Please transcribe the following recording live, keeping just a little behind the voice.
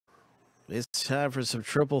It's time for some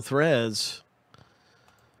triple threads.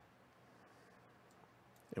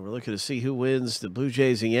 And we're looking to see who wins the Blue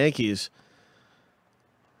Jays and Yankees.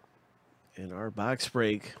 In our box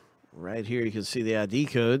break, right here, you can see the ID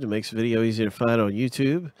code. It makes the video easy to find on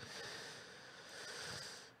YouTube.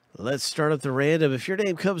 Let's start up the random. If your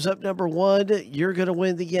name comes up number 1, you're going to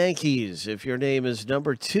win the Yankees. If your name is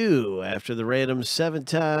number 2 after the random 7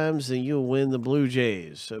 times, then you'll win the Blue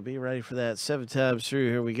Jays. So be ready for that 7 times through.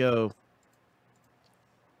 Here we go.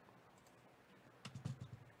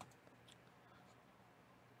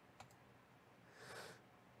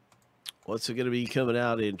 What's it going to be coming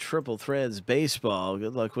out in Triple Threads Baseball?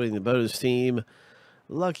 Good luck winning the bonus team.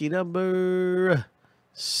 Lucky number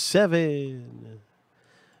 7.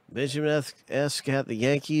 Benjamin S. got the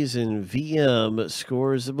Yankees, and VM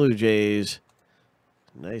scores the Blue Jays.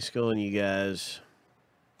 Nice going, you guys.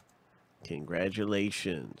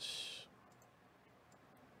 Congratulations.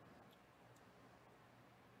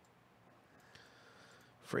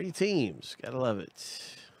 Free teams. Gotta love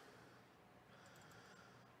it.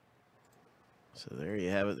 So there you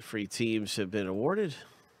have it. The free teams have been awarded.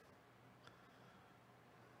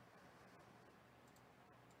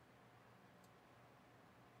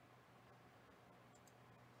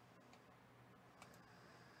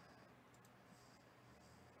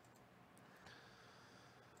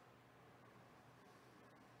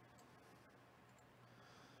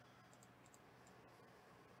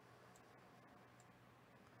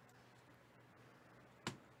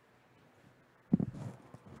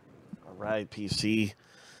 All right, PC.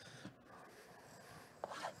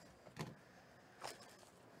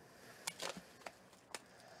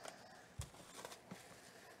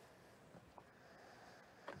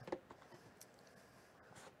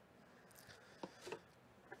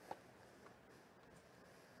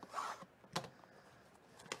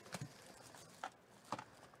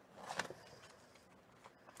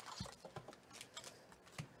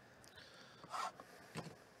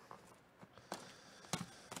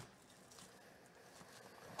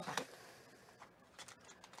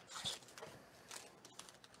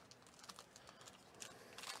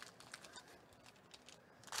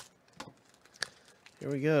 Here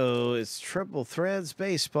we go. It's Triple Threads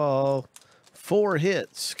Baseball. 4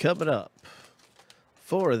 hits coming up.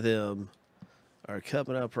 4 of them are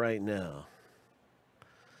coming up right now.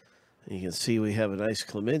 And you can see we have a nice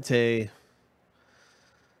Clemente.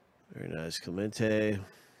 Very nice Clemente.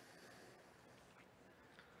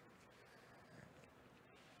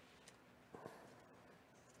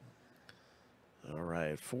 All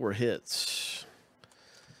right, 4 hits.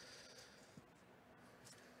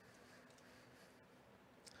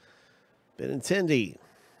 Benintendi.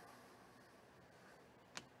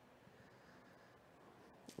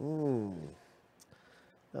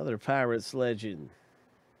 Another Pirates legend.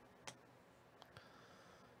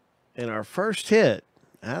 And our first hit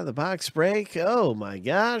out of the box break. Oh my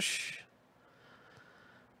gosh.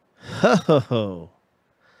 Oh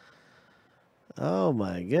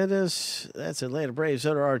my goodness. That's Atlanta Braves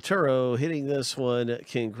owner Arturo hitting this one.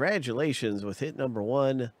 Congratulations with hit number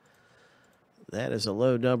 1. That is a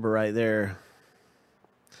low number right there.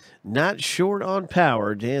 Not short on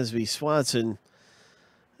power, Dansby Swanson.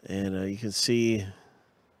 And you can see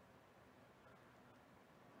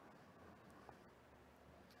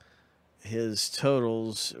his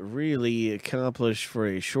totals really accomplished for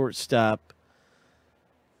a shortstop.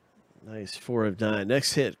 Nice 4 of 9.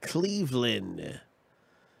 Next hit, Cleveland.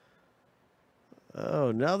 Oh,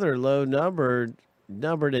 another low number,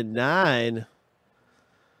 numbered at 9.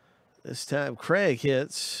 This time Craig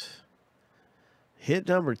hits. Hit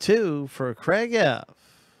number 2 for Craig F.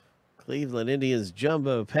 Cleveland Indians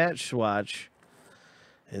jumbo patch swatch.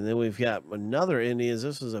 And then we've got another Indians.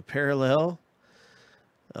 This is a parallel.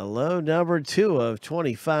 A low number 2 of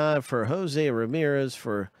 25 for Jose Ramirez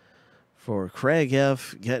for Craig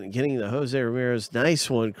F. Getting the Jose Ramirez. Nice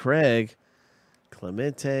one, Craig.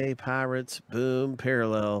 Clemente, Pirates, boom,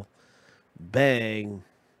 parallel, bang.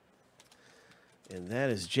 And that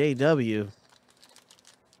is JW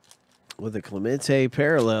with a Clemente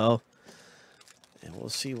parallel. And we'll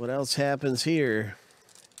see what else happens here.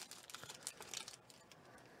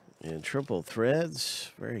 And Triple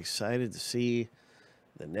Threads. Very excited to see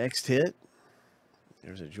the next hit.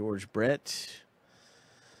 There's a George Brett.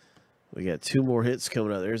 We got 2 more hits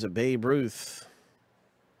coming up. There's a Babe Ruth.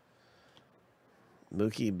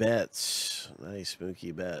 Mookie Betts. Nice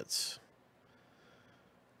Mookie Betts.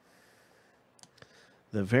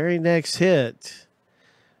 The very next hit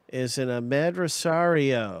is an Ahmed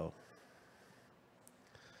Rosario.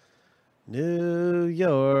 New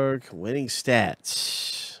York winning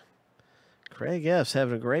stats. Craig F's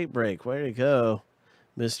having a great break. Way to go,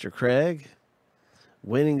 Mr. Craig.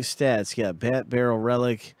 Winning stats. Got Bat Barrel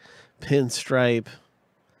Relic, Pinstripe.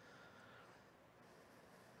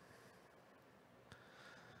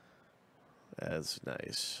 That's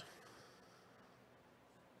nice.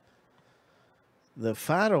 The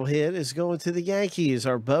final hit is going to the Yankees.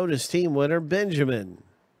 Our bonus team winner, Benjamin.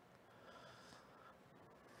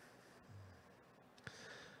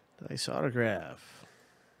 Nice autograph.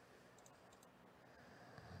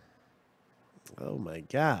 Oh my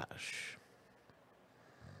gosh.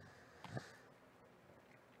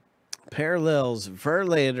 Parallels,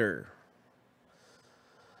 Verlander.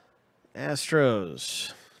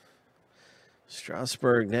 Astros.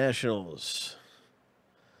 Strasburg Nationals.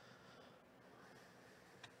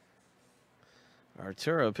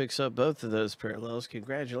 Arturo picks up both of those parallels.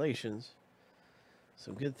 Congratulations.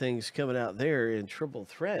 Some good things coming out there in triple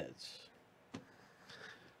threads.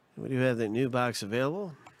 We do have that new box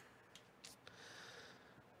available.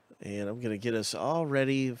 And I'm going to get us all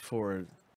ready for